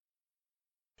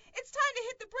it's time to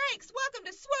hit the brakes. Welcome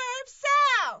to Swerve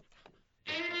South.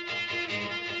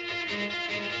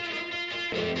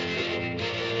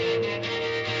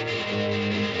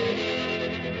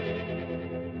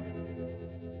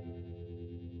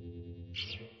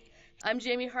 I'm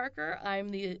Jamie Harker. I'm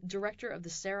the director of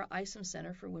the Sarah Isom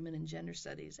Center for Women and Gender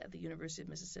Studies at the University of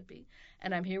Mississippi.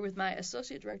 And I'm here with my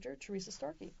associate director, Teresa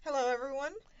Starkey. Hello,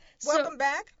 everyone. Welcome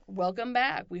back. Welcome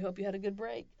back. We hope you had a good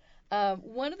break.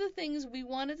 One of the things we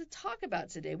wanted to talk about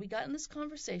today, we got in this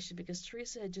conversation because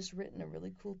Teresa had just written a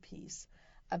really cool piece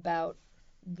about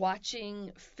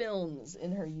watching films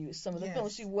in her youth, some of the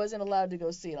films she wasn't allowed to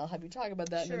go see. And I'll have you talk about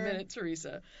that in a minute,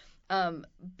 Teresa.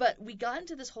 But we got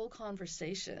into this whole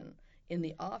conversation in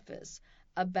the office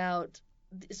about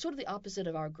sort of the opposite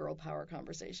of our girl power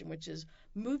conversation, which is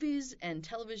movies and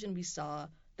television we saw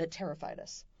that terrified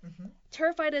us. Mm-hmm.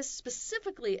 Terrified us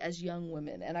specifically as young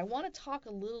women. And I want to talk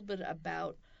a little bit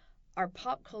about our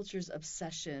pop culture's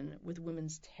obsession with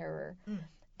women's terror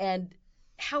and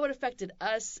how it affected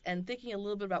us, and thinking a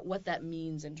little bit about what that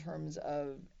means in terms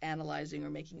of analyzing or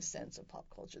making sense of pop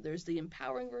culture. There's the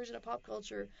empowering version of pop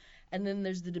culture, and then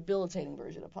there's the debilitating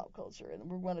version of pop culture. And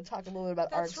we're going to talk a little bit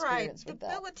about our experience with that.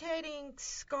 Debilitating,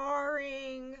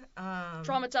 scarring,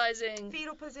 traumatizing,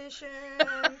 fetal position,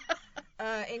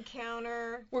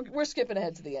 encounter. We're skipping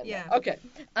ahead to the end. Yeah. Now. Okay.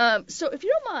 So if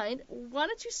you don't mind, why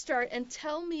don't you start and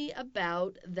tell me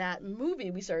about that movie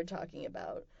we started talking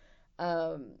about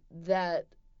that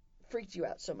freaked you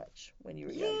out so much when you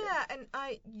were younger. Yeah,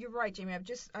 and you're right, Jamie.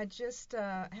 I just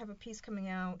have a piece coming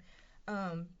out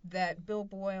that Bill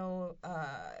Boyle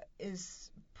is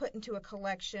put into a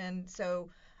collection. So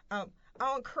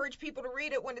I'll encourage people to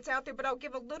read it when it's out there, but I'll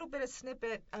give a little bit of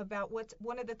snippet about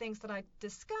one of the things that I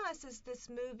discuss is this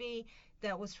movie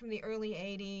that was from the early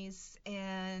 80s,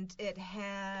 and it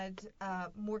had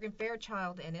Morgan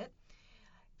Fairchild in it.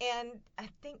 And I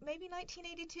think maybe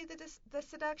 1982, The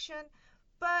Seduction,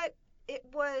 but it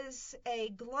was a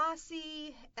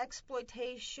glossy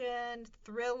exploitation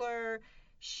thriller.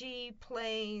 She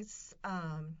plays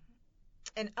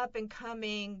an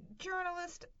up-and-coming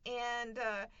journalist, and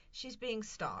she's being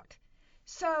stalked.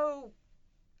 So,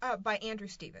 by Andrew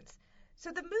Stevens.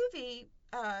 So the movie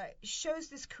shows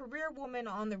this career woman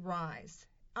on the rise,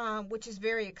 which is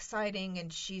very exciting,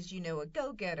 and she's, a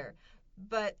go-getter.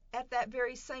 But at that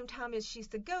very same time as she's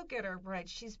the go-getter, right,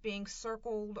 she's being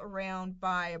circled around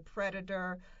by a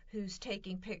predator who's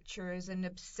taking pictures and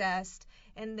obsessed.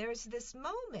 And there's this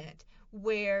moment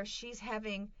where she's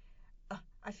having,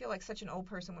 I feel like such an old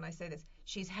person when I say this,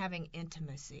 she's having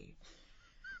intimacy.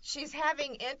 She's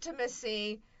having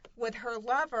intimacy with her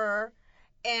lover,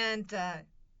 and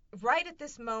right at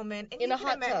this moment, and in a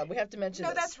hot tub, we have to mention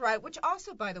this. No, that's right. Which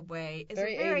also, by the way, is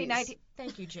very a very 80s.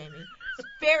 Thank you, Jamie. It's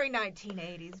very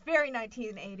 1980s. Very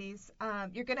 1980s.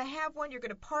 You're gonna have one. You're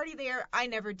gonna party there. I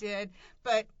never did,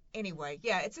 but anyway,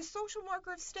 yeah, it's a social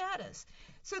marker of status.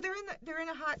 So they're in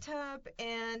a hot tub,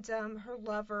 and her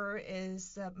lover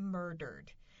is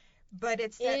murdered. But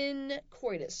it's in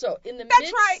coitus. So in the that's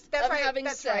midst right, of having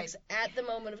sex at the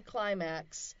moment of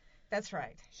climax. That's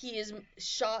right. He is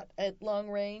shot at long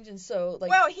range, and so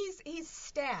well, he's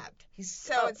stabbed.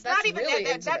 So it's not even really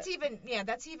that's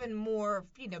even more,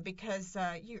 because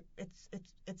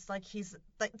it's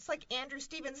like Andrew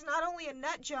Stevens, not only a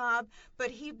nut job,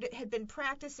 but he had been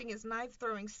practicing his knife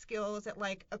throwing skills at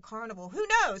like a carnival. Who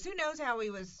knows how he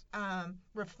was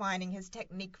refining his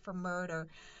technique for murder.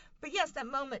 But yes, that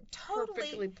moment totally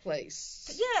perfectly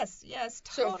placed. Yes,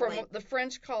 totally. So from the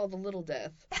French call the little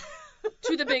death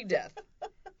to the big death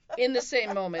in the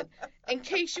same moment. In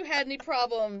case you had any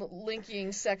problem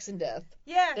linking sex and death.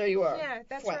 Yeah. There you are. Yeah,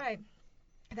 that's right.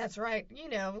 That's right.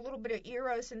 A little bit of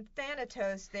Eros and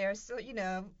Thanatos there. So,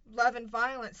 love and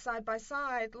violence side by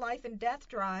side, life and death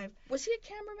drive. Was he a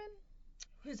cameraman?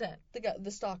 Who's that?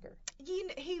 The stalker.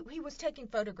 He was taking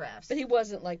photographs. But he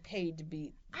wasn't paid to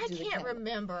be. I can't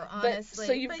remember, honestly.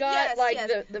 So you've got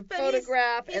the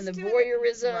photograph and the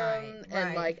voyeurism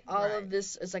and all of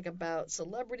this is about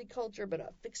celebrity culture,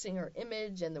 but fixing her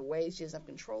image and the way she doesn't have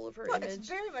control of her image. It's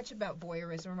very much about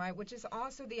voyeurism, right? Which is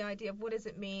also the idea of what does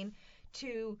it mean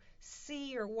to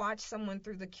see or watch someone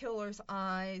through the killer's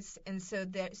eyes, and so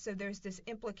there's this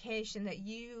implication that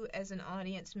you as an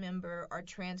audience member are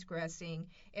transgressing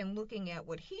and looking at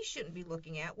what he shouldn't be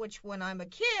looking at, which when I'm a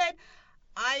kid,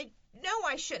 I know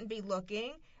I shouldn't be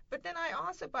looking, but then I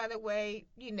also, by the way,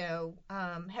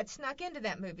 had snuck into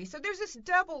that movie. So there's this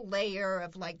double layer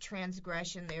of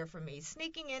transgression there for me,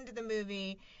 sneaking into the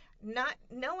movie, not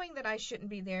knowing that I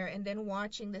shouldn't be there, and then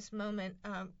watching this moment.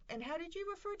 And how did you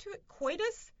refer to it?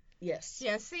 Coitus? Yes.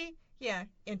 Yeah, see?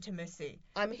 intimacy.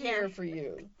 I'm here for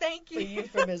you. Thank For you.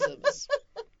 euphemisms.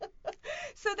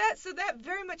 So that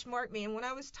very much marked me. And when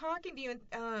I was talking to you,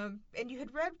 and you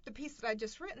had read the piece that I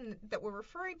just written that we're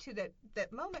referring to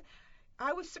that moment,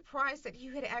 I was surprised that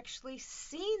you had actually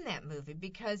seen that movie,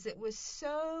 because it was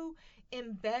so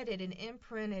embedded and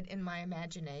imprinted in my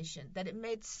imagination that it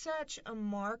made such a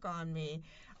mark on me.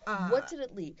 What did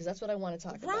it leave? Because that's what I want to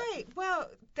talk about. Right. Well,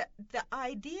 the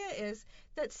idea is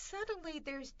that suddenly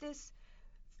there's this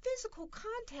physical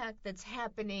contact that's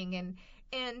happening,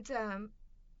 and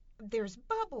there's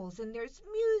bubbles, and there's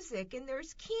music, and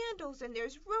there's candles, and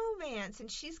there's romance, and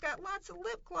she's got lots of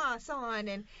lip gloss on,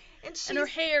 and her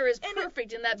hair is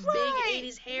perfect in that big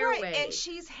 80s hair way. And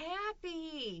she's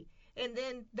happy. And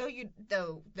then though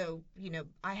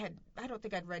I don't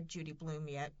think I'd read Judy Blume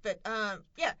yet, but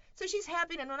so she's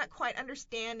happy, and I'm not quite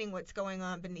understanding what's going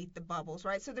on beneath the bubbles,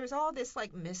 right? So there's all this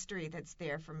like mystery that's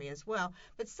there for me as well,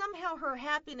 but somehow her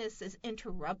happiness is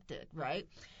interrupted, right?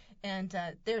 And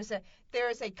there's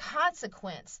a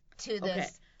consequence to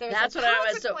this. Okay. That's what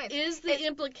I was. So is the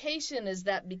implication is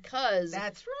that because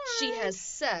that's right, she has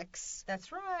sex,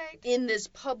 that's right, in this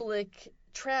public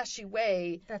trashy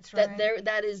way, that's right,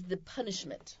 that is the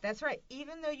punishment. That's right.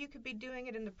 Even though you could be doing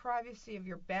it in the privacy of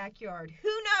your backyard, who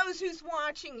knows who's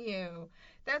watching you?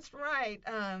 That's right.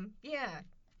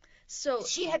 So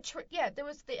she had there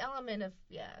was the element of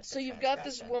So you've got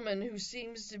this woman who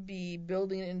seems to be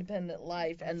building an independent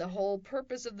life, and the whole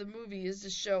purpose of the movie is to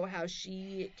show how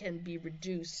she can be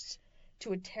reduced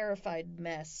to a terrified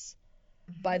mess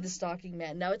by the stalking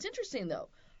man. Now it's interesting though.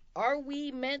 Are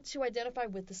we meant to identify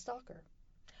with the stalker?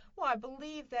 Well, I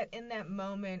believe that in that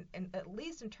moment, and at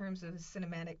least in terms of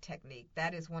cinematic technique,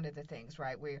 that is one of the things,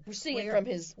 right? We're seeing it from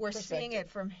his We're perspective. seeing it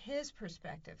from his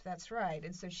perspective. That's right.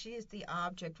 And so she is the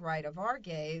object, right, of our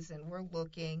gaze, and we're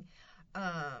looking.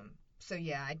 So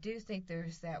yeah, I do think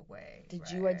there's that way. Did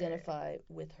you identify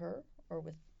with her or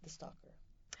with the stalker?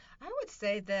 I would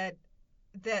say that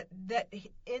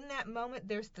in that moment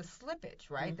there's the slippage,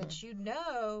 right? Mm-hmm. That you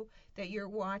know that you're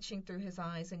watching through his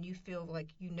eyes, and you feel like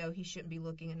he shouldn't be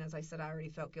looking, and as I said, I already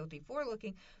felt guilty for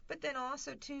looking, but then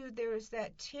also too there's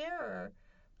that terror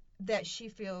that she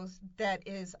feels that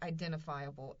is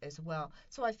identifiable as well.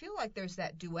 So I feel like there's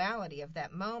that duality of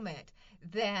that moment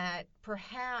that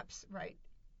perhaps, right,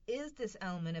 is this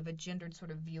element of a gendered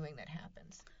sort of viewing that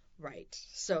happens. Right.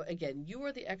 So again, you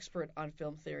are the expert on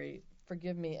film theory.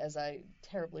 Forgive me as I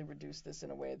terribly reduce this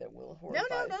in a way that will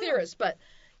horrify theorists, but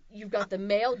you've got the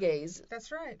male gaze.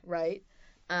 That's right. Right?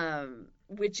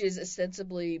 Which is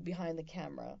ostensibly behind the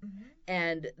camera. Mm-hmm.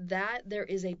 And that there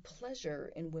is a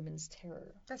pleasure in women's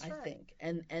terror, That's right. I think.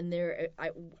 And there,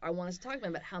 I want us to talk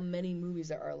about how many movies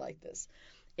there are like this,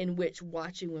 in which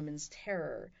watching women's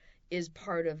terror is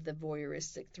part of the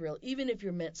voyeuristic thrill, even if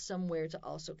you're meant somewhere to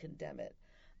also condemn it.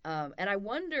 And I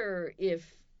wonder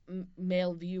if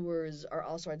male viewers are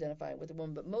also identifying with the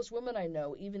woman, but most women I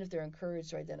know, even if they're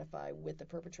encouraged to identify with the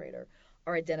perpetrator,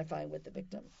 are identifying with the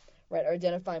victim, right? Are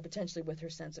identifying potentially with her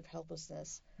sense of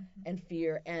helplessness and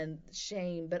fear and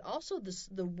shame, but also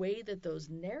the way that those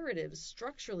narratives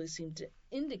structurally seem to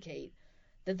indicate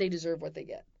that they deserve what they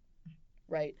get,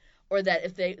 right? Or that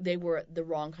if they were the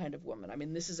wrong kind of woman. I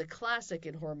mean, this is a classic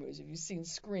in horror movies. If you've seen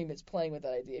Scream, it's playing with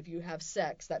that idea. If you have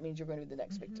sex, that means you're going to be the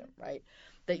next victim, right?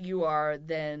 That you are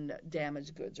then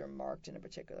damaged goods or marked in a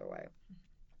particular way.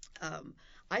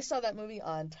 I saw that movie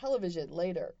on television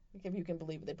later, if you can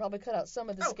believe it. They probably cut out some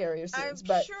of the scarier scenes,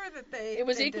 but sure that it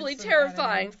was equally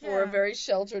terrifying for a very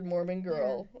sheltered Mormon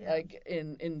girl, like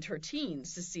in her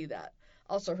teens, to see that.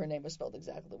 Also, her name was spelled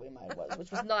exactly the way mine was,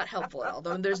 which was not helpful at all.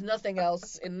 Though there's nothing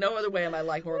else, in no other way am I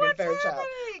like Morgan Fairchild.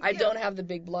 I don't have the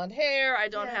big blonde hair. I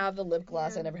don't have the lip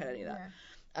gloss. I never had any of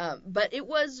that. But it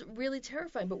was really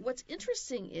terrifying. But what's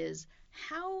interesting is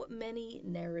how many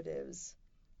narratives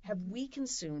have we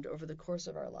consumed over the course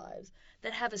of our lives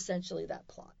that have essentially that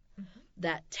plot,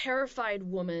 that terrified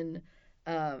woman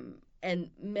and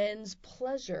men's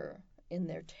pleasure in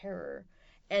their terror.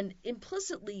 And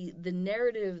implicitly, the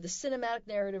narrative, the cinematic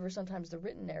narrative, or sometimes the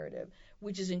written narrative,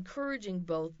 which is encouraging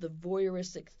both the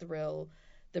voyeuristic thrill,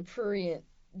 the prurient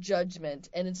judgment,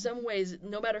 and in some ways,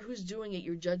 no matter who's doing it,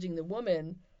 you're judging the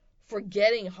woman for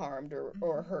getting harmed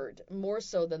or hurt, more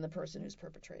so than the person who's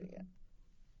perpetrating it.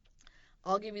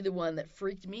 I'll give you the one that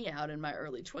freaked me out in my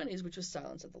early 20s, which was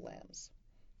Silence of the Lambs.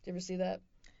 Did you ever see that?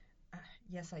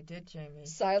 Yes, I did, Jamie.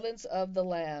 Silence of the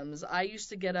Lambs. I used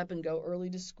to get up and go early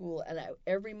to school, and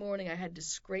every morning I had to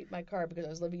scrape my car because I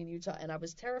was living in Utah, and I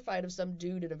was terrified of some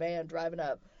dude in a van driving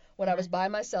up when I was by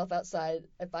myself outside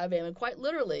at 5 a.m. And quite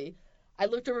literally, I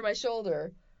looked over my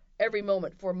shoulder every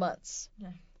moment for months.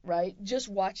 right? Just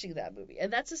watching that movie.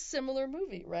 And that's a similar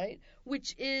movie, right?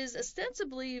 Which is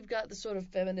ostensibly you've got the sort of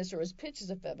feminist, or is pitched as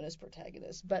a feminist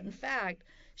protagonist, but in fact,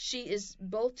 she is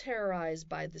both terrorized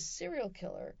by the serial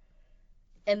killer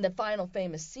and the final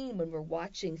famous scene when we're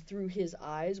watching through his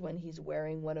eyes when he's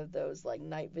wearing one of those like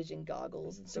night vision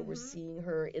goggles, and so we're seeing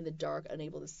her in the dark,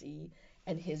 unable to see,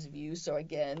 and his view. So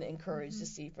again, encouraged to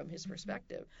see from his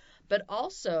perspective. But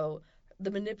also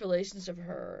the manipulations of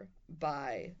her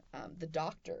by the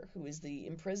doctor, who is the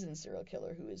imprisoned serial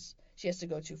killer, she has to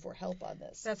go to for help on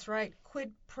this. That's right.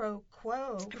 Quid pro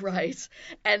quo. Right.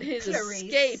 And his Clarice.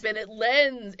 escape, and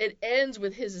it ends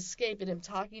with his escape and him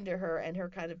talking to her and her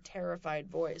kind of terrified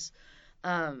voice.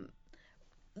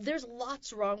 There's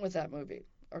lots wrong with that movie.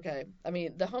 Okay. I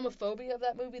mean, the homophobia of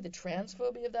that movie, the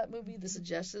transphobia of that movie, the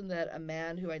suggestion that a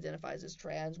man who identifies as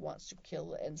trans wants to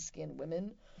kill and skin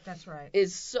women. That's right.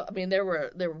 Is so. I mean, there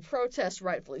were protests,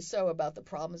 rightfully so, about the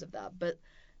problems of that, but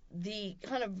the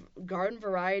kind of garden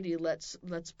variety let's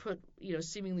put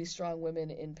seemingly strong women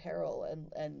in peril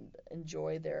and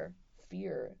enjoy their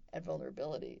fear and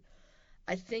vulnerability,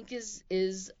 I think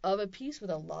is of a piece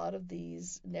with a lot of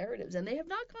these narratives, and they have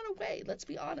not gone away. Let's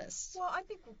be honest. Well, I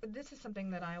think this is something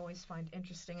that I always find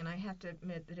interesting, and I have to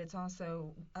admit that it's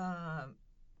also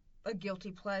a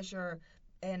guilty pleasure.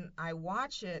 And I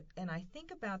watch it, and I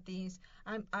think about these.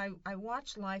 I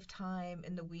watch Lifetime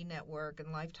and the We Network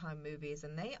and Lifetime movies,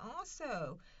 and they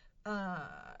also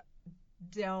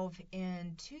delve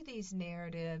into these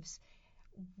narratives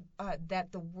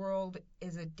that the world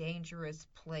is a dangerous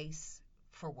place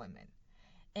for women.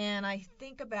 And I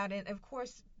think about it. Of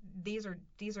course, these are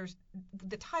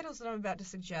the titles that I'm about to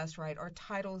suggest, right, are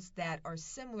titles that are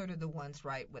similar to the ones,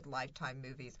 right, with Lifetime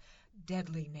movies.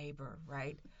 Deadly Neighbor,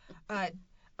 right?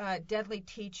 Deadly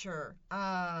Teacher,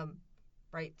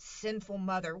 right? Sinful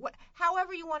Mother.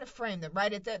 However you want to frame them,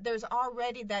 right? There's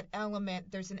already that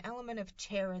element. There's an element of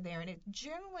terror there, and it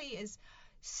generally is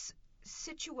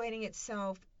situating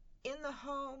itself in the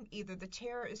home. Either the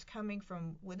terror is coming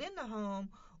from within the home,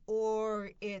 or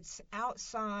it's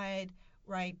outside,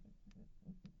 right?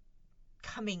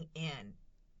 Coming in.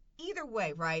 Either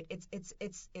way, right?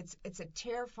 It's a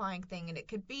terrifying thing, and it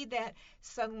could be that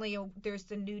suddenly there's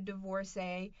the new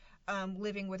divorcee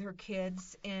living with her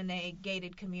kids in a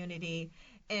gated community,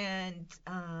 and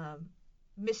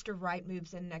Mr. Right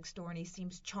moves in next door, and he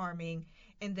seems charming,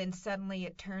 and then suddenly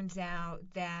it turns out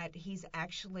that he's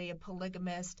actually a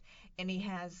polygamist, and he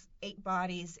has 8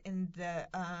 bodies in the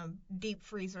deep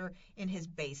freezer in his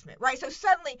basement, right? So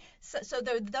suddenly, so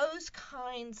there are those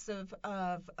kinds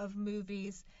of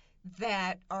movies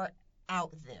that are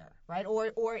out there, right?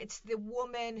 Or it's the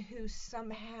woman who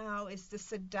somehow is the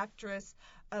seductress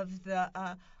of the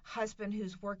husband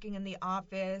who's working in the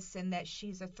office, and that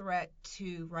she's a threat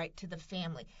to the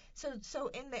family.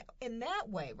 So in that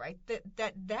way, right,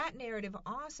 that narrative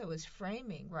also is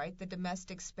framing, right, the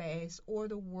domestic space or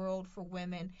the world for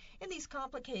women in these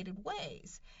complicated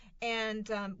ways, and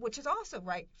which is also,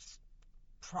 right,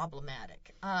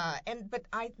 problematic.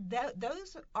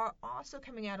 Those are also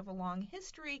coming out of a long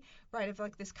history, right, of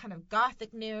like this kind of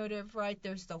gothic narrative, right?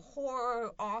 There's the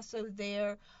horror also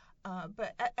there.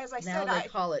 But as I said, now they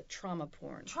call it trauma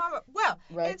porn. Well,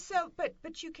 right. And so,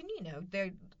 but you can,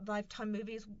 their Lifetime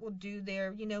movies will do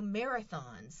their,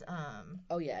 marathons.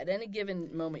 Oh yeah, at any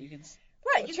given moment you can.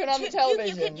 Right, you turn on the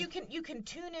television. You can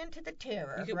tune into the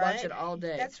terror. You can right? watch it all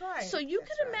day. That's right. So you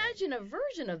could imagine a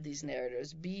version of these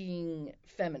narratives being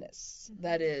feminists. Mm-hmm.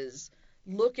 That is,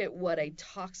 look at what a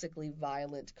toxically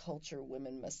violent culture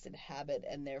women must inhabit,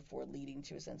 and therefore leading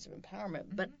to a sense of empowerment.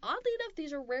 Mm-hmm. But oddly enough,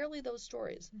 these are rarely those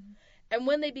stories. Mm-hmm. And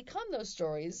when they become those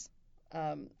stories,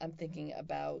 I'm thinking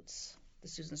about the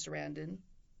Susan Sarandon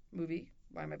movie.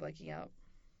 Why am I blanking out?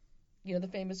 The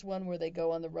famous one where they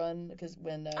go on the run because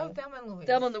when Thelma and Louise.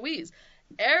 Thelma and Louise.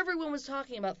 Everyone was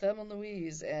talking about Thelma and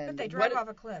Louise, and but they drive off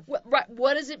a cliff.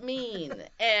 What does it mean?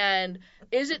 And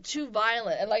is it too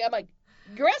violent? And I'm like,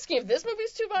 you're asking if this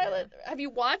movie's too violent? Have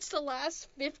you watched the last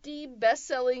 50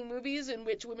 best-selling movies in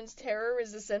which women's terror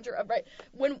is the center of, right?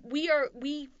 When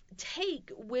we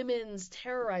take women's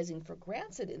terrorizing for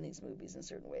granted in these movies in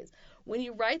certain ways. When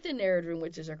you write the narrative in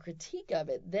which there's a critique of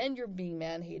it, then you're being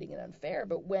man-hating and unfair.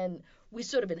 But when we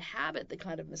sort of inhabit the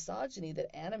kind of misogyny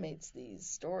that animates these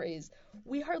stories,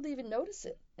 we hardly even notice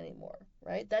it anymore,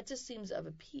 right? That just seems of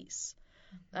a piece.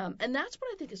 And that's what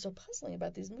I think is so puzzling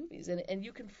about these movies. And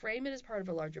you can frame it as part of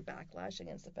a larger backlash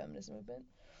against the feminist movement,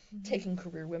 taking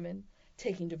career women,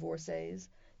 taking divorcees,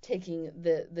 taking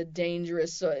the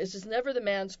dangerous. So it's just never the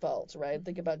man's fault, right?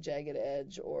 Think about Jagged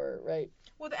Edge, or right.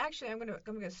 Well, actually, I'm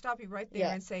gonna stop you right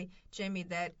there and say, Jamie,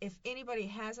 that if anybody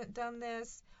hasn't done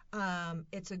this,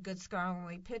 It's a good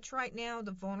scholarly pitch right now,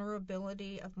 the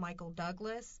vulnerability of Michael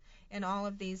Douglas in all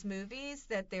of these movies,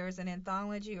 that there's an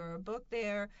anthology or a book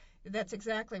there. That's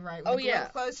exactly right. Oh, The yeah. Glenn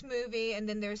Close movie, and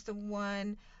then there's the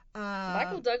one.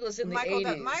 Michael Douglas in the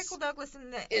 80s Michael Douglas in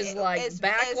the is like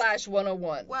Backlash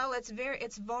 101. Well, it's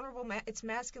vulnerable. It's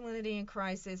masculinity in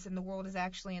crisis, and the world is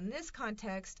actually in this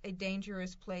context a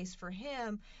dangerous place for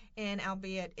him. And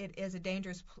albeit it is a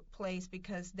dangerous place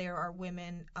because there are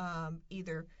women,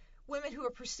 either women who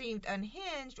are perceived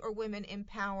unhinged or women in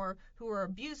power who are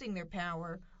abusing their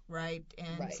power, right?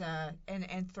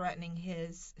 And threatening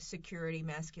his security,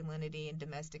 masculinity, and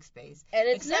domestic space. And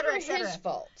it's et cetera, never et cetera. his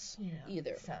fault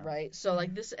either, right? So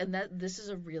like this is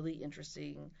a really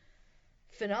interesting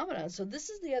phenomenon. So this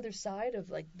is the other side of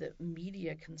like the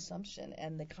media consumption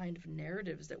and the kind of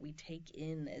narratives that we take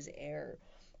in as air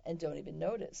and don't even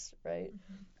notice, right?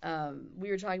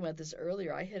 We were talking about this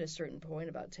earlier. I hit a certain point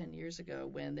about 10 years ago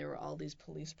when there were all these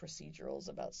police procedurals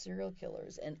about serial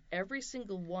killers, and every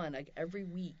single one, like every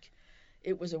week,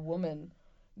 it was a woman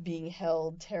being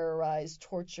held, terrorized,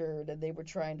 tortured, and they were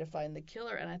trying to find the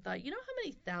killer. And I thought, you know how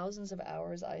many thousands of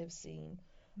hours I have seen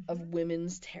of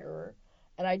women's terror?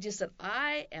 And I just said,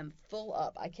 I am full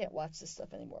up. I can't watch this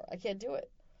stuff anymore. I can't do it.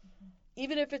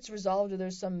 Even if it's resolved or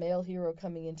there's some male hero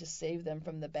coming in to save them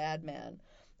from the bad man,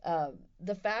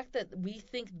 the fact that we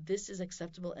think this is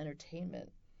acceptable entertainment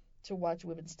to watch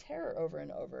women's terror over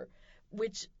and over,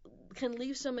 which can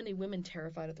leave so many women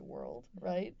terrified of the world,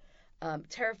 right?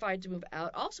 Terrified to move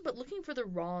out. Also, but looking for the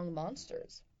wrong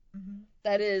monsters.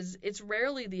 That is, it's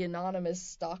rarely the anonymous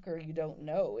stalker you don't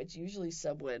know. It's usually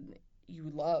someone you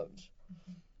loved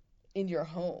in your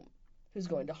home who's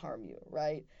going to harm you,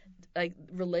 right? Like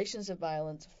relationship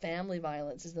violence, family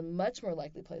violence is the much more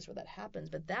likely place where that happens,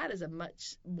 but that is a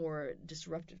much more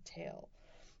disruptive tale.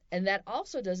 And that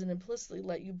also doesn't implicitly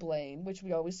let you blame, which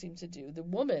we always seem to do, the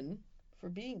woman for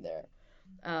being there.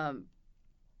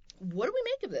 What do we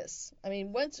make of this? I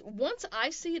mean, once I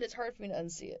see it, it's hard for me to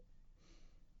unsee it.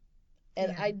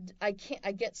 And I can't.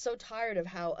 I get so tired of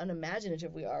how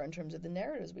unimaginative we are in terms of the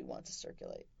narratives we want to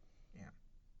circulate.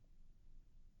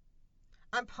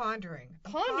 I'm pondering.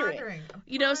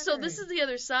 You know, so this is the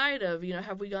other side of, you know,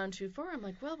 have we gone too far? I'm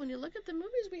like, well, when you look at the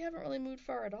movies, we haven't really moved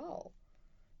far at all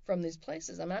from these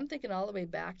places. I mean, I'm thinking all the way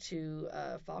back to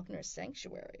Faulkner's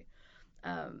Sanctuary,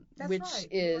 which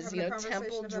is, you know,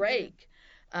 Temple Drake.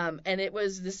 And it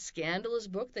was this scandalous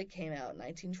book that came out in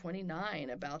 1929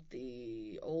 about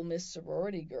the Ole Miss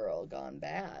sorority girl gone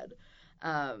bad.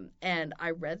 And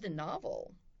I read the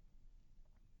novel.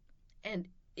 And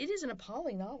it is an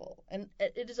appalling novel. And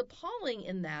it is appalling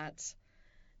in that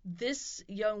this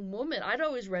young woman, I'd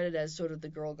always read it as sort of the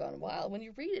girl gone wild. When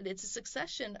you read it, it's a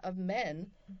succession of men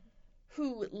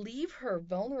who leave her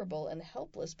vulnerable and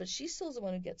helpless, but she's still the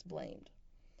one who gets blamed.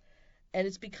 And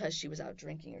it's because she was out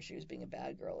drinking or she was being a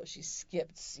bad girl or she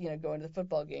skipped, you know, going to the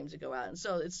football games to go out. And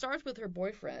so it starts with her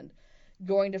boyfriend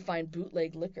going to find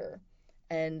bootleg liquor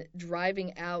and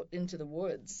driving out into the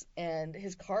woods, and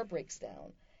his car breaks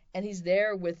down. And he's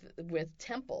there with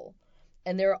Temple,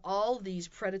 and there are all these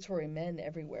predatory men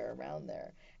everywhere around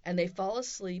there. And they fall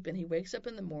asleep, and he wakes up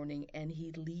in the morning, and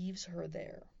he leaves her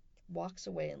there, walks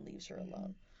away and leaves her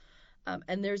alone.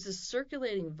 And there's this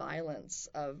circulating violence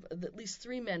of at least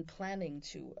 3 men planning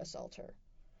to assault her.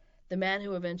 The man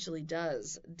who eventually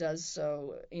does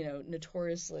so, you know,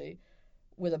 notoriously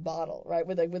with a bottle, right?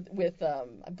 With I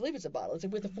believe it's a bottle. It's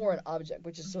with a foreign object,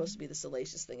 which is supposed to be the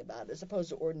salacious thing about it, as opposed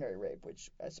to ordinary rape, which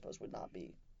I suppose would not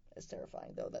be as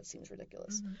terrifying, though that seems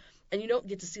ridiculous. And you don't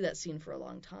get to see that scene for a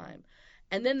long time.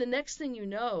 And then the next thing you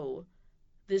know,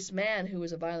 this man who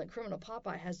is a violent criminal,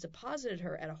 Popeye, has deposited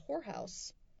her at a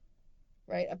whorehouse,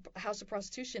 right? A house of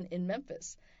prostitution in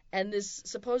Memphis. And this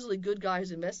supposedly good guy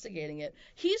who's investigating it,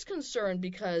 he's concerned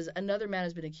because another man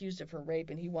has been accused of her rape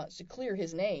and he wants to clear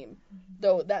his name,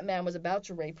 though that man was about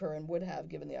to rape her and would have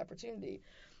given the opportunity.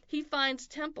 He finds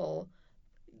Temple,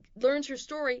 learns her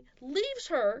story, leaves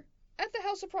her at the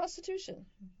house of prostitution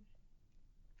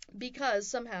because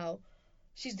somehow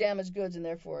she's damaged goods and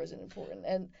therefore isn't important.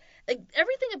 And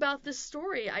everything about this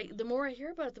story, the more I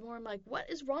hear about it, the more I'm like, what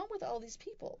is wrong with all these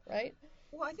people, right?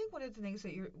 Well, I think one of the things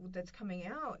that's coming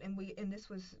out, and this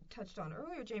was touched on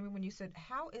earlier, Jamie, when you said,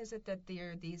 how is it that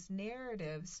there are these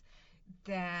narratives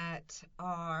that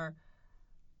are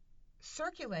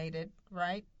circulated,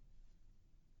 right,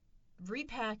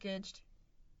 repackaged,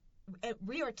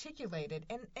 rearticulated,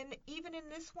 and even in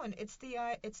this one, it's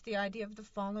the idea of the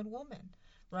fallen woman.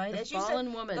 Right, the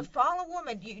fallen woman. The fallen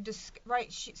woman.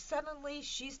 Right. Suddenly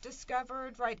she's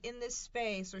discovered right in this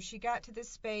space, or she got to this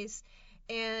space,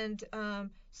 and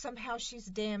somehow she's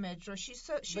damaged, or she's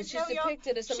but she's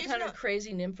depicted as some kind of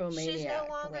crazy nymphomaniac. She's no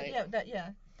longer,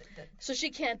 right? So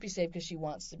she can't be saved because she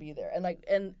wants to be there.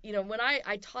 And you know, when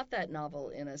I taught that novel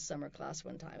in a summer class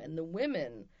one time, and the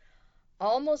women,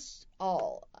 almost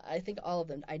all, I think all of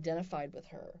them, identified with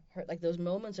her. Like those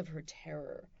moments of her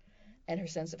terror and her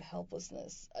sense of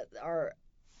helplessness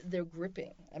they're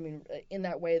gripping. I mean, in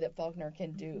that way that Faulkner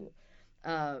can do.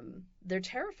 They're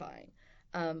terrifying.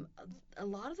 A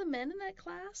lot of the men in that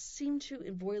class seemed to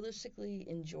voyeuristically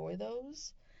enjoy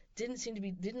those.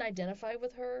 Didn't identify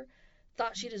with her.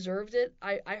 Thought she deserved it.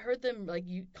 I heard them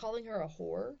calling her a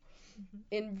whore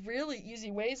in really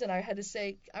easy ways, and I had to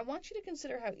say, I want you to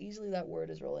consider how easily that word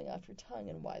is rolling off your tongue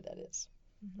and why that is,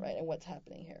 right, and what's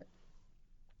happening here.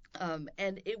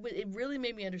 And it really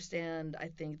made me understand, I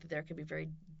think, that there could be very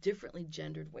differently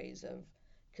gendered ways of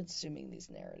consuming these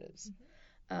narratives.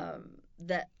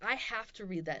 That I have to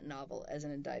read that novel as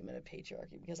an indictment of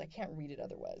patriarchy because I can't read it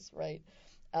otherwise, right?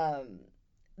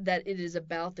 That it is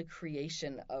about the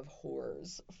creation of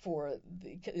whores for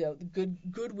the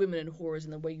good women and whores,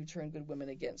 and the way you turn good women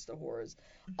against the whores,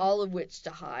 all of which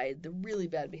to hide the really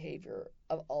bad behavior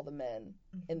of all the men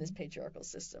in this patriarchal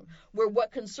system, where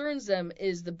what concerns them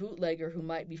is the bootlegger who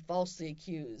might be falsely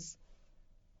accused,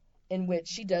 in which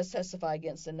she does testify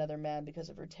against another man because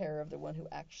of her terror of the one who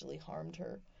actually harmed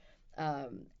her.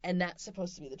 And that's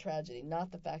supposed to be the tragedy,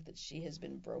 not the fact that she has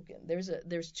been broken.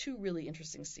 There's two really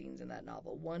interesting scenes in that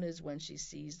novel. One is when she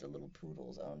sees the little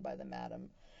poodles owned by the madam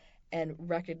and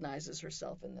recognizes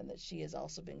herself in them, that she has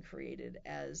also been created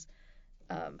as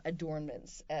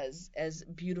adornments, as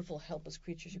beautiful, helpless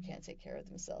creatures who can't take care of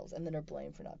themselves, and then are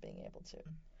blamed for not being able to.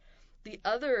 The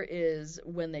other is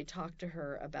when they talk to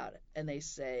her about it and they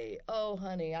say, "Oh,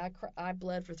 honey, I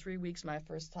bled for 3 weeks my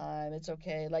first time. It's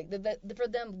okay." Like for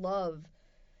them, love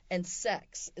and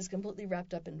sex is completely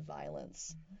wrapped up in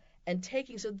violence and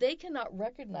taking. So they cannot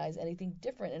recognize anything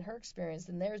different in her experience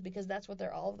than theirs because that's what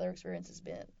all of their experience has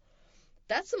been.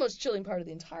 That's the most chilling part of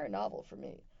the entire novel for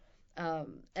me.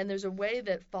 And there's a way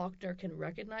that Faulkner can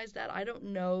recognize that. I don't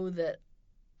know that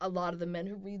a lot of the men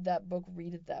who read that book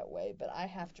read it that way, but I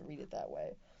have to read it that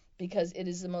way because it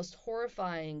is the most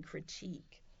horrifying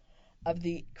critique of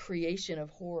the creation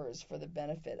of whores for the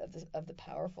benefit of the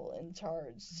powerful in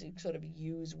charge to sort of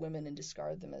use women and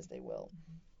discard them as they will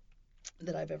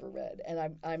that I've ever read, and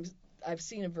I've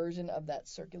seen a version of that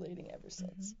circulating ever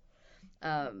since.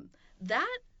 That's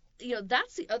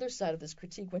the other side of this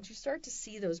critique. Once you start to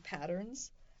see those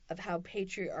patterns of how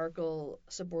patriarchal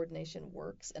subordination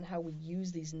works and how we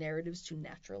use these narratives to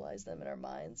naturalize them in our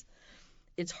minds,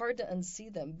 it's hard to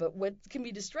unsee them. But what can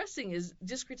be distressing is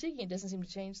just critiquing it doesn't seem to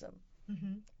change them,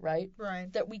 right?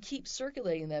 That we keep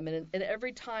circulating them, and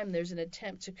every time there's an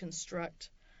attempt to construct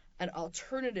an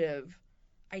alternative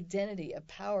identity of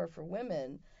power for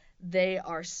women, they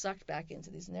are sucked back into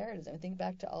these narratives. I mean, think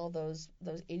back to all those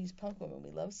 80s punk women we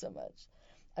love so much.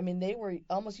 I mean, they were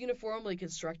almost uniformly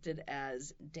constructed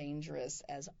as dangerous,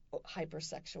 as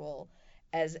hypersexual,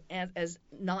 as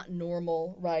not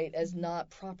normal, right? As not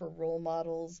proper role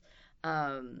models.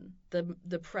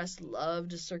 The press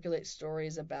loved to circulate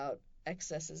stories about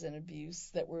excesses and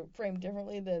abuse that were framed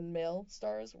differently than male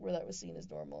stars, where that was seen as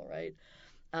normal, right?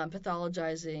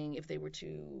 Pathologizing if they were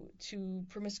too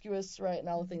promiscuous, right? And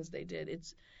all the things they did.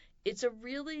 It's a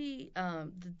really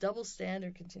the double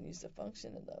standard continues to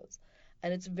function in those.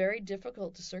 And it's very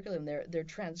difficult to circulate them. They're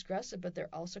transgressive, but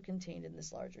they're also contained in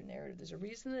this larger narrative. There's a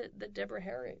reason that Deborah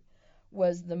Harry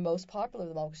was the most popular of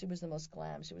them all, because she was the most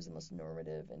glam. She was the most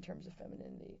normative in terms of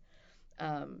femininity.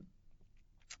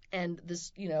 And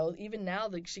this, even now,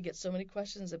 she gets so many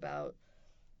questions about,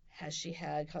 has she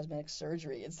had cosmetic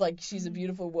surgery? It's like she's a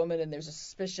beautiful woman, and there's a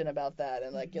suspicion about that.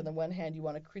 And on the one hand, you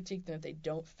want to critique them if they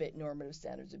don't fit normative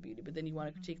standards of beauty, but then you want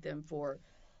to critique them for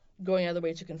going out of the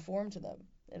way to conform to them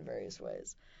in various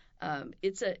ways.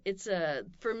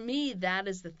 For me, that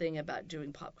is the thing about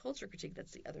doing pop culture critique.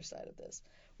 That's the other side of this,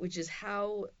 which is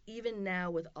how even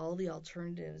now with all the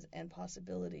alternatives and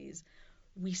possibilities,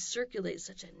 we circulate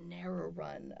such a narrow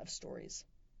run of stories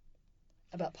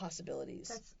about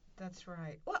possibilities. That's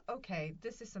right. Well, okay,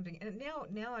 this is something, and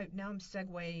now I'm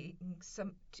segueing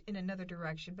in another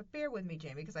direction, but bear with me,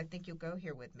 Jamie, because I think you'll go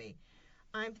here with me.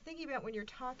 I'm thinking about when you're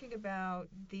talking about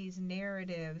these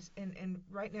narratives, and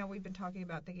right now we've been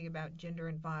thinking about gender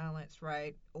and violence,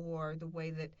 right? Or the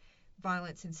way that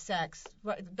violence and sex,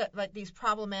 like these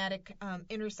problematic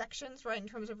intersections, right, in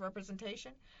terms of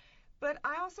representation. But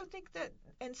I also think that,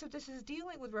 and so this is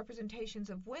dealing with representations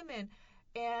of women,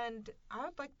 and I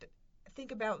would like to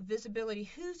think about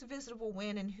visibility. Who's visible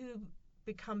when, and who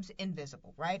becomes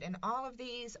invisible, right? And all of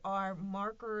these are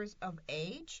markers of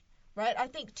age, right? I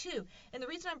think too. And the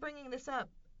reason I'm bringing this up,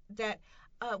 that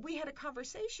we had a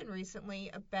conversation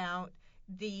recently about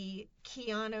the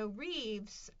Keanu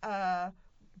Reeves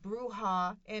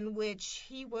brouhaha, in which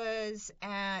he was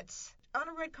on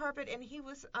a red carpet, and he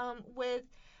was with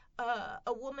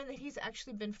a woman that he's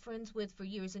actually been friends with for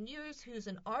years and years, who's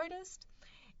an artist,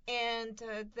 and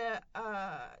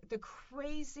the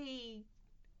crazy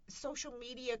social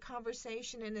media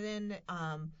conversation, and then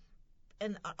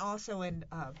and also in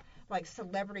like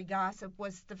celebrity gossip,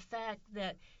 was the fact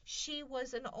that she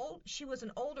was an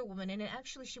older woman, and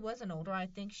actually she wasn't older. I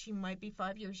think she might be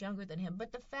 5 years younger than him.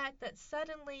 But the fact that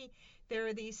suddenly there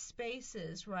are these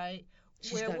spaces, right?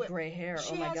 She's got gray hair.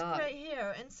 Oh my God. She has gray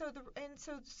hair, and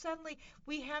so suddenly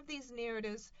we have these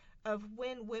narratives of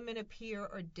when women appear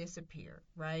or disappear,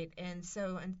 right? And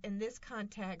so in this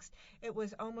context, it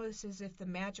was almost as if the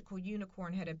magical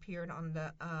unicorn had appeared on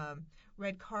the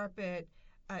red carpet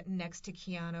next to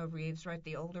Keanu Reeves, right?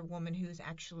 The older woman who's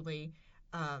actually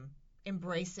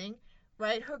embracing,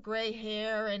 right, her gray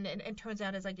hair, and turns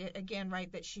out, as I get again,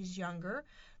 right, that she's younger.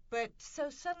 But so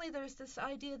suddenly there's this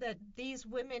idea that these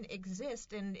women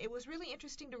exist, and it was really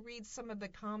interesting to read some of the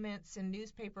comments in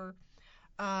newspaper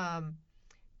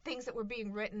things that were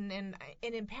being written, and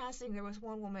in passing there was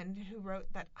one woman who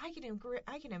wrote that I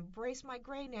can embrace my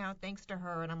gray now thanks to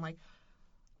her, and I'm like,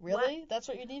 really? what? That's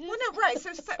what you needed? Well, no, right.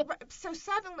 So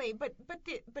suddenly, but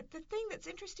the thing that's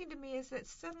interesting to me is that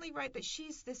suddenly, right, that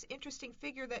she's this interesting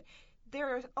figure, that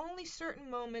there are only certain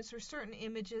moments or certain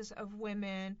images of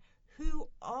women who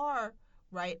are,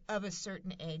 right, of a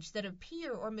certain age, that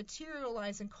appear or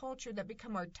materialize in culture, that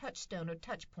become our touchstone or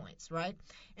touch points, right?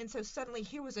 And so suddenly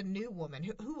here was a new woman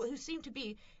who seemed to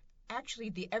be actually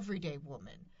the everyday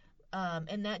woman.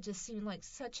 And that just seemed like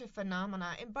such a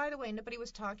phenomenon. And by the way, nobody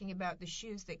was talking about the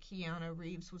shoes that Keanu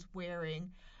Reeves was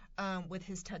wearing with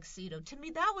his tuxedo. To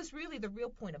me, that was really the real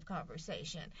point of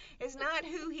conversation. It's not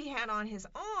who he had on his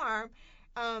arm,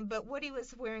 but what he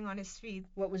was wearing on his feet.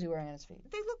 What was he wearing on his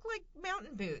feet? They look like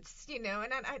mountain boots, you know.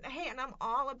 And and I'm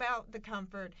all about the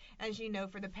comfort. As you know,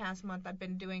 for the past month, I've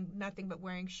been doing nothing but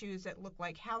wearing shoes that look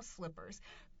like house slippers.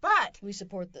 But we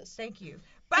support this. Thank you.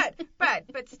 But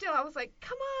still, I was like,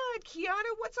 come on,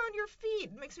 Keanu, what's on your feet?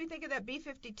 It makes me think of that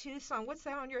B-52 song. What's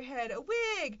that on your head? A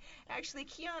wig. Actually,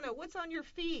 Keanu, what's on your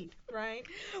feet? Right?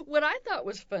 What I thought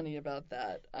was funny about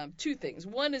that, two things.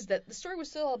 One is that the story was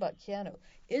still all about Keanu.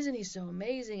 Isn't he so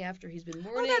amazing after he's been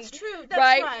mourning? Oh, that's true.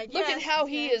 That's right. Look at how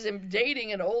he is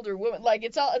dating an older woman. Like,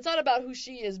 it's not about who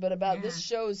she is, but about this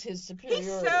shows his superiority.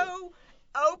 He's so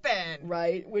open.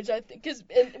 Right, which I think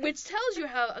which tells you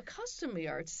how accustomed we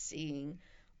are to seeing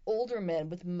older men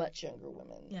with much younger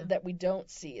women that we don't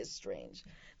see as strange.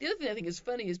 The other thing I think is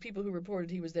funny is people who reported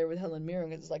he was there with Helen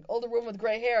Mirren. It's like, older woman with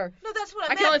gray hair. No, that's what I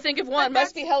meant. I can only think of one.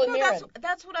 Must be Helen Mirren.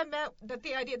 That's what I meant. That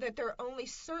the idea that there are only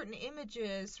certain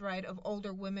images, right, of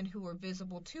older women who are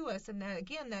visible to us, and that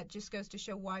again, that just goes to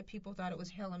show why people thought it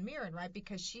was Helen Mirren, right?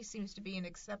 Because she seems to be an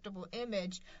acceptable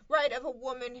image, right, of a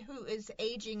woman who is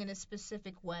aging in a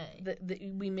specific way.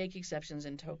 We make exceptions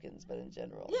and tokens, but in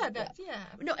general. Yeah.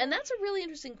 No, and that's a really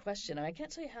interesting question. I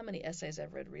can't tell you how many essays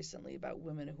I've read recently about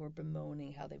women who are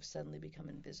bemoaning how they've suddenly become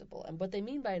invisible. And what they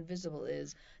mean by invisible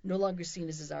is no longer seen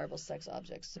as desirable sex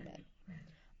objects to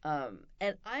men.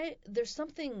 And there's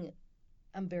something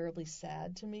unbearably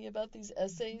sad to me about these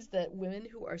essays, that women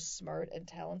who are smart and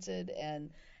talented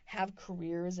and have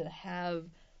careers and have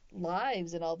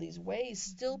lives in all these ways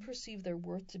still perceive their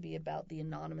worth to be about the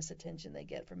anonymous attention they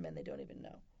get from men they don't even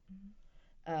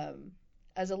know.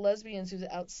 As a lesbian who's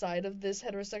outside of this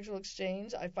heterosexual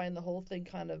exchange, I find the whole thing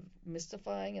kind of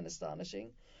mystifying and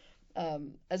astonishing.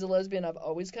 As a lesbian, I've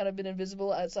always kind of been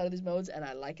invisible outside of these modes, and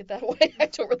I like it that way. I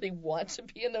don't really want to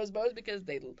be in those modes because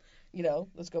they,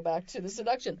 let's go back to the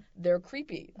seduction. They're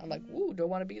creepy. I'm like, ooh, don't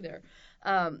want to be there.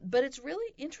 But it's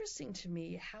really interesting to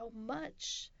me how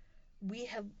much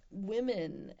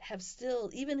women have still,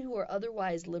 even who are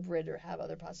otherwise liberated or have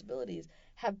other possibilities,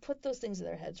 have put those things in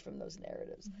their heads from those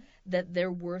narratives, that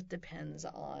their worth depends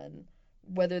on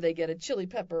whether they get a chili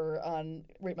pepper on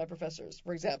Rate My Professors,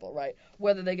 for example, right?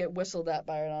 Whether they get whistled at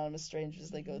by anonymous strangers as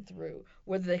they go through,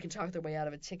 whether they can talk their way out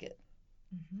of a ticket.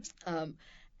 And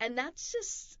that's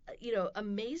just,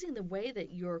 amazing, the way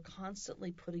that you're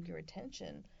constantly putting your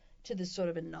attention to this sort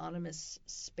of anonymous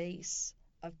space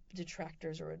of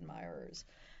detractors or admirers,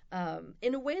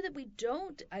 in a way that we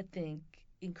don't, I think,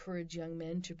 encourage young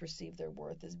men to perceive their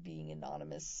worth as being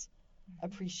anonymous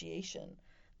appreciation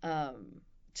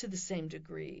to the same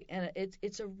degree. And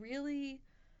it's a really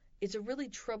it's a really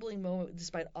troubling moment,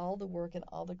 despite all the work and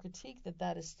all the critique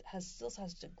that still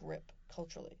has to grip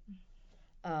culturally.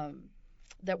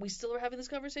 That we still are having this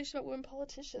conversation about women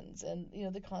politicians, and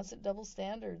the constant double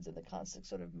standards and the constant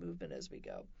sort of movement as we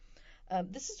go.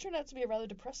 This has turned out to be a rather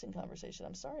depressing conversation.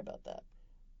 I'm sorry about that.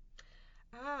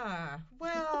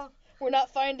 Well. We're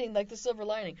not finding like the silver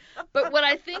lining. But what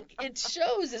I think it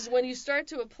shows is when you start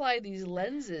to apply these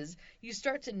lenses, you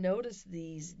start to notice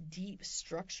these deep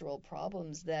structural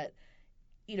problems that,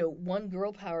 one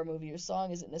girl power movie or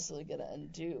song isn't necessarily going to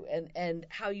undo. And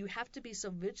how you have to be so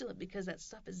vigilant because that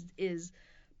stuff is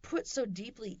put so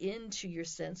deeply into your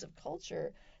sense of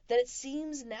culture that it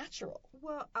seems natural.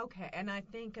 Well, okay. And I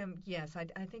think, yes,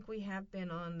 I think we have been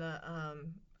on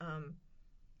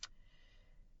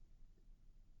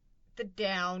the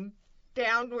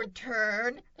downward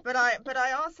turn, but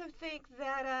I also think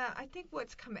that I think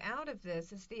what's come out of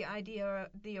this is the idea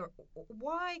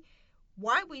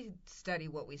why we study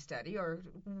what we study, or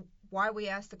why we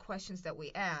ask the questions that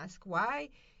we ask. Why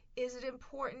is it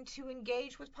important to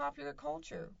engage with popular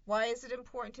culture? Why is it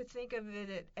important to think of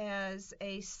it as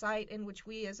a site in which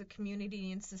we as a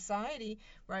community and society,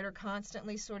 right, are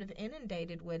constantly sort of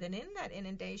inundated with? And in that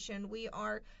inundation, we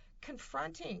are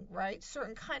confronting, right,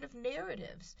 certain kind of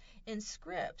narratives and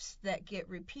scripts that get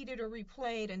repeated or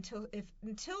replayed until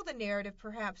the narrative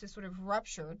perhaps is sort of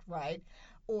ruptured, right,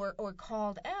 or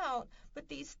called out. But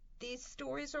these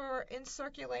stories are in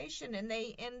circulation, and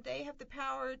they have the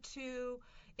power to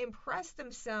impress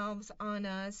themselves on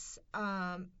us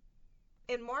and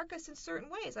mark us in certain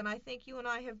ways. And I think you and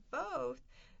I have both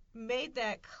made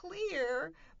that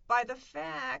clear by the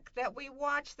fact that we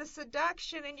watched The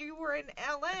Seduction, and you were in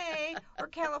LA or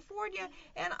California,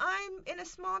 and I'm in a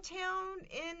small town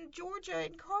in Georgia,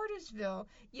 in Cartersville,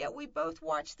 yet we both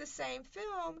watched the same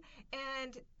film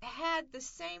and had the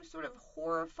same sort of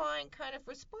horrifying kind of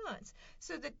response.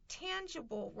 So the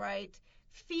tangible, right,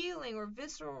 feeling or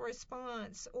visceral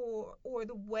response, or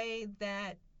the way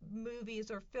that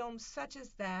movies or films such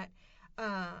as that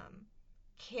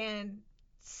can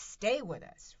stay with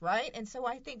us, right? And so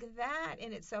I think that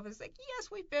in itself is like,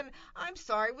 yes, we've been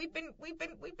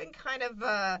kind of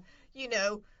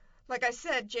like I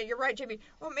said, Jay, you're right, Jamie.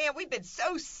 Oh man, we've been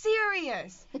so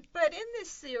serious. But in this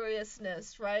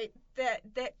seriousness, right,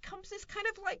 that comes this kind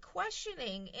of like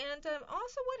questioning, and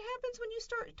also what happens when you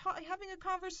start having a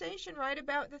conversation, right,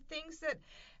 about the things that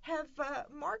have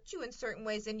marked you in certain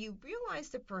ways, and you realize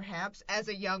that perhaps as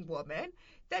a young woman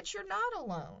that you're not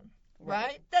alone.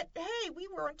 Right? That, hey, we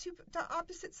were on the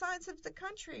opposite sides of the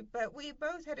country, but we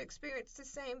both had experienced the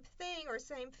same thing or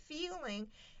same feeling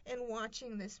in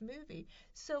watching this movie.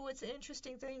 So it's an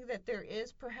interesting thing that there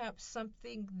is perhaps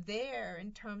something there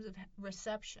in terms of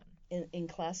reception. In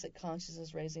classic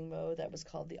consciousness raising mode, that was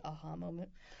called the aha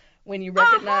moment. When you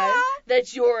recognize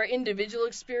that your individual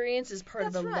experience is part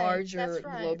of a larger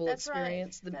global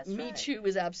experience. The Me Too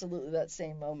is absolutely that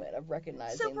same moment of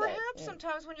recognizing that. So perhaps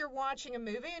sometimes when you're watching a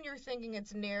movie and you're thinking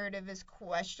its narrative is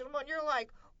questionable, and you're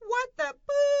like, what the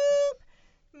boop?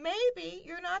 Maybe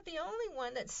you're not the only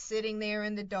one that's sitting there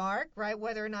in the dark, right?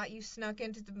 Whether or not you snuck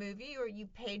into the movie or you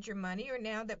paid your money, or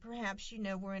now that perhaps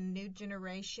we're in a new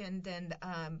generation, then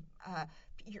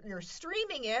you're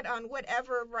streaming it on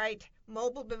whatever, right,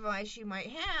 mobile device you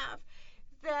might have,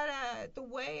 that the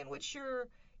way in which you're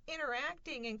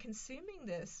interacting and consuming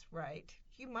this, right,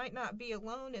 you might not be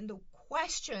alone in the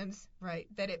questions, right,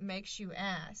 that it makes you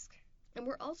ask. And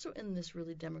we're also in this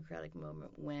really democratic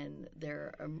moment when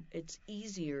it's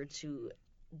easier to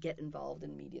get involved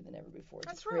in media than ever before,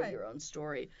 to create your own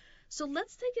story. So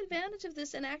let's take advantage of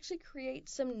this and actually create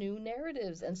some new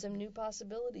narratives and some new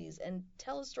possibilities and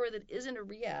tell a story that isn't a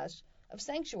rehash of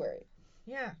Sanctuary.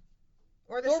 Yeah.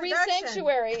 Or read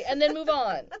Sanctuary and then move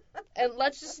on. And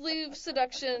let's just leave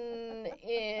Seduction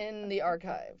in the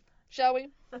archive. Shall we?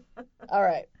 All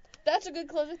right. That's a good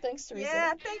closure. Thanks, Teresa.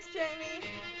 Yeah, thanks, Jamie.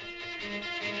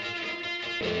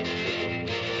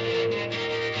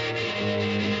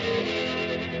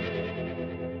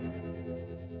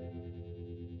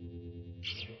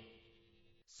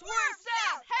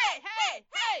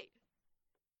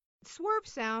 Swerve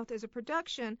South is a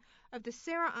production of the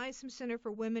Sarah Isom Center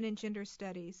for Women and Gender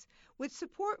Studies, with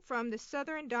support from the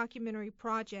Southern Documentary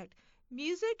Project,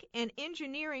 music and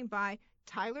engineering by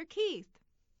Tyler Keith.